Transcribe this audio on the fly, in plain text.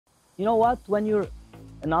you know what? When you're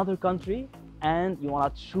in another country and you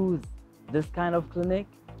want to choose this kind of clinic,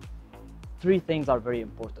 three things are very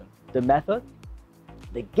important: the method,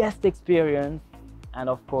 the guest experience, and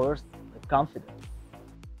of course, the confidence.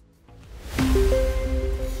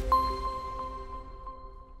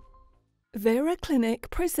 Vera Clinic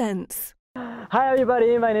presents. Hi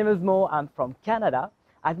everybody, my name is Mo. I'm from Canada.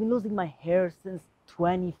 I've been losing my hair since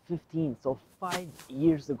 2015, so 5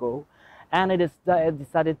 years ago, and I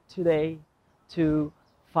decided today to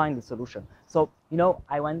find the solution. So,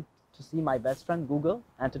 I went to see my best friend Google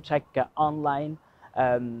and to check online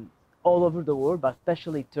all over the world, but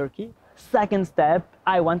especially Turkey. Second step,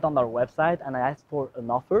 I went on their website and I asked for an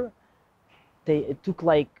offer. It took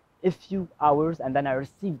like a few hours, and then I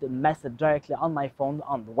received a message directly on my phone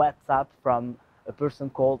on WhatsApp from a person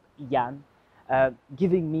called Jan,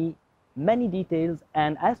 giving me many details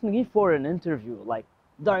and asking me for an interview, like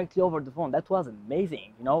directly over the phone. That was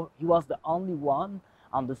amazing. He was the only one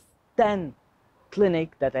on the 10 clinic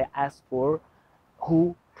that I asked for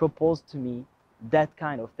who proposed to me that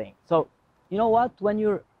kind of thing. So, you know what? When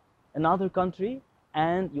you're in another country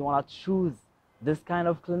and you want to choose this kind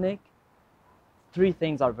of clinic, three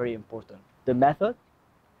things are very important: the method,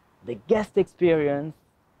 the guest experience,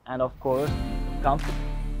 and of course, confidence.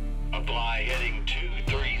 Apply heading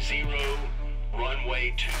 230,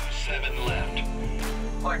 runway 27 left.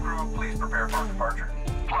 Flight crew, please prepare for departure.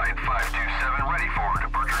 Flight 527 ready for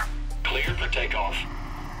departure. Cleared for takeoff.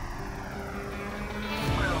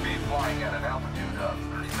 We'll be flying at an altitude of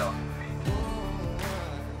 30,000 feet.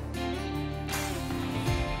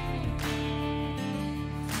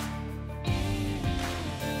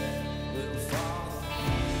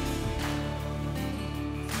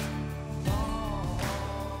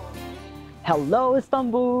 Hello,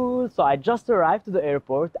 Istanbul! So I just arrived to the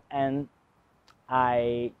airport and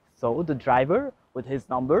I saw the driver with his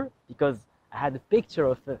number, because I had a picture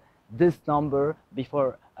of this number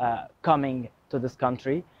before coming to this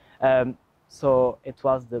country. So it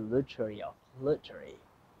was the luxury of luxury.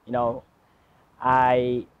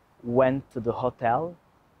 I went to the hotel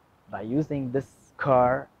by using this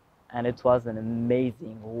car, and it was an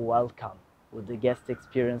amazing welcome with the guest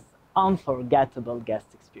experience, unforgettable guest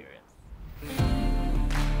experience.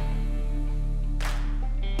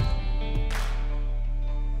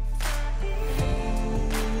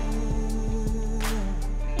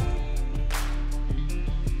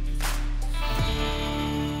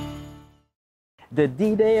 The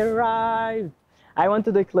D-Day arrived. I went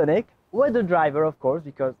to the clinic with the driver, of course,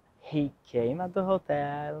 because he came at the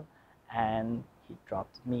hotel and he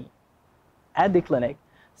dropped me at the clinic.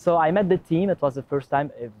 So I met the team. It was the first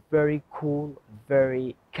time. A very cool,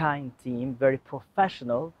 very kind team, very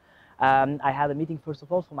professional. I had a meeting first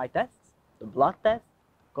of all for my tests, the blood test,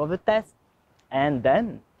 COVID test, and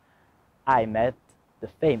then I met the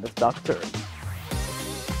famous doctor.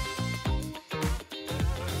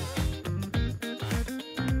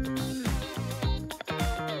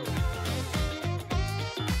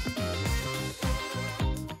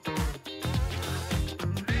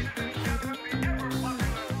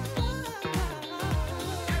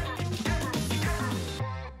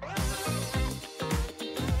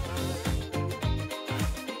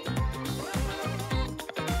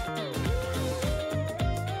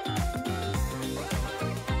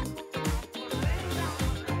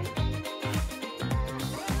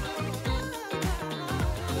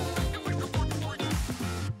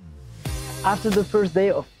 After the first day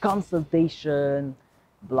of consultation,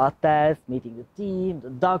 blood test, meeting the team, the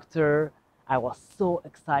doctor, I was so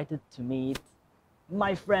excited to meet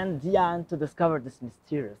my friend Diane to discover this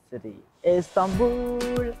mysterious city, Istanbul.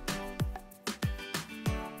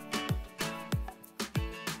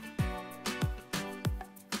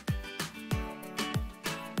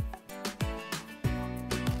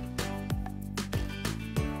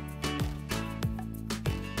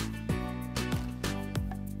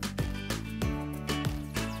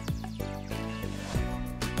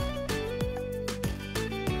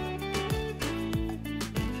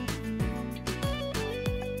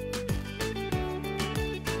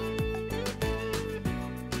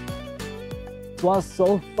 It was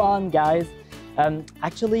so fun, guys.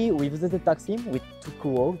 Actually, we visited Taksim. We took a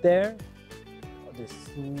walk there, the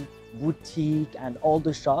soup, boutique, and all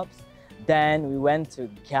the shops. Then we went to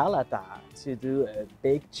Galata to do a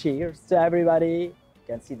big cheers to everybody. You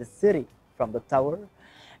can see the city from the tower.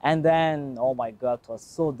 And then, oh my God, it was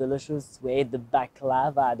so delicious. We ate the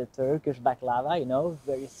baklava, the Turkish baklava,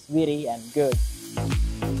 very sweety and good.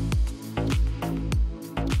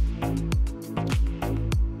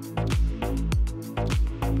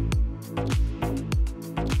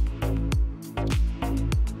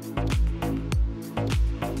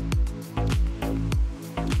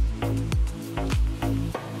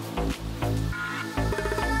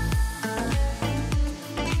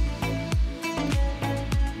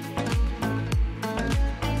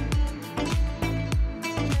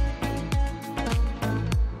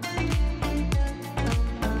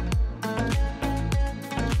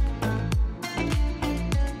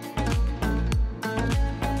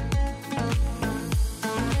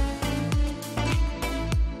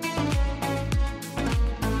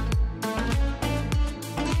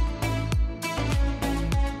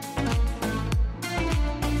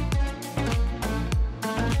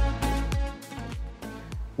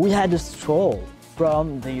 We had a stroll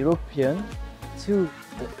from the European to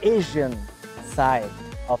the Asian side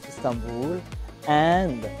of Istanbul,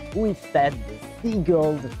 and we fed the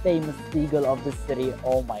seagull, the famous seagull of the city,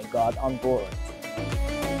 oh my god, on board.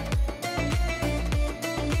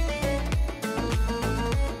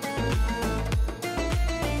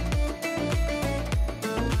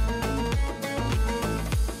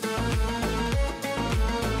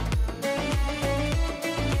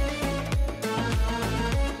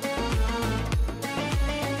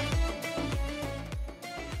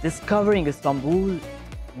 Discovering Istanbul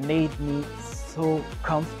made me so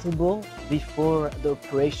comfortable before the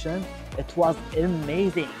operation. It was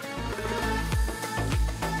amazing.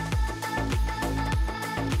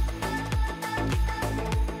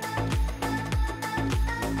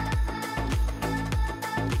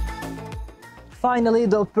 Finally,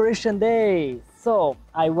 the operation day. So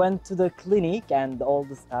I went to the clinic and all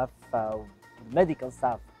the staff, medical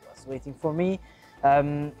staff was waiting for me.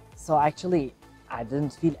 So actually, I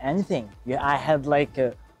didn't feel anything. Yeah, I had like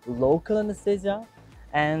a local anesthesia,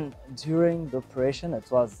 and during the operation it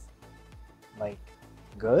was like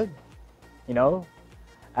good, you know.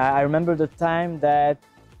 I remember the time that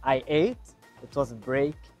I ate, it was a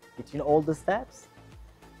break between all the steps,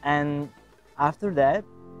 and after that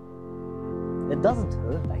it doesn't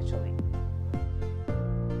hurt actually.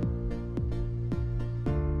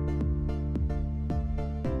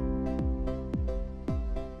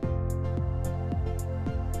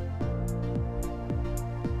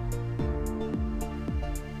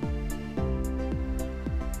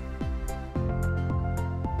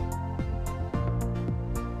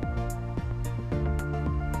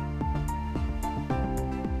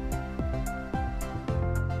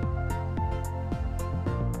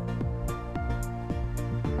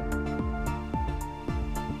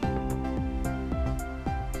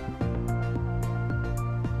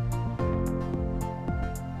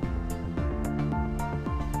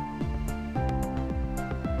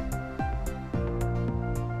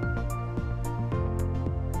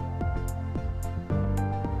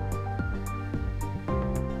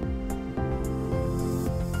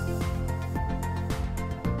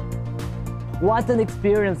 What an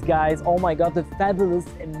experience, guys. Oh my god, the fabulous,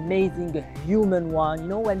 amazing human one. You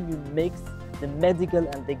know, when you mix the medical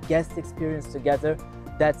and the guest experience together,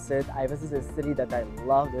 that's it. I visited a city that I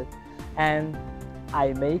loved it, and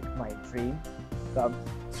I make my dream come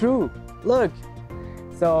true. Look,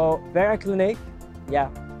 so Vera Clinic, yeah,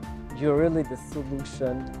 you're really the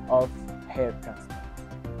solution of hair transplant.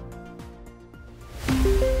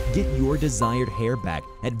 Get your desired hair back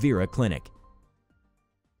at Vera Clinic.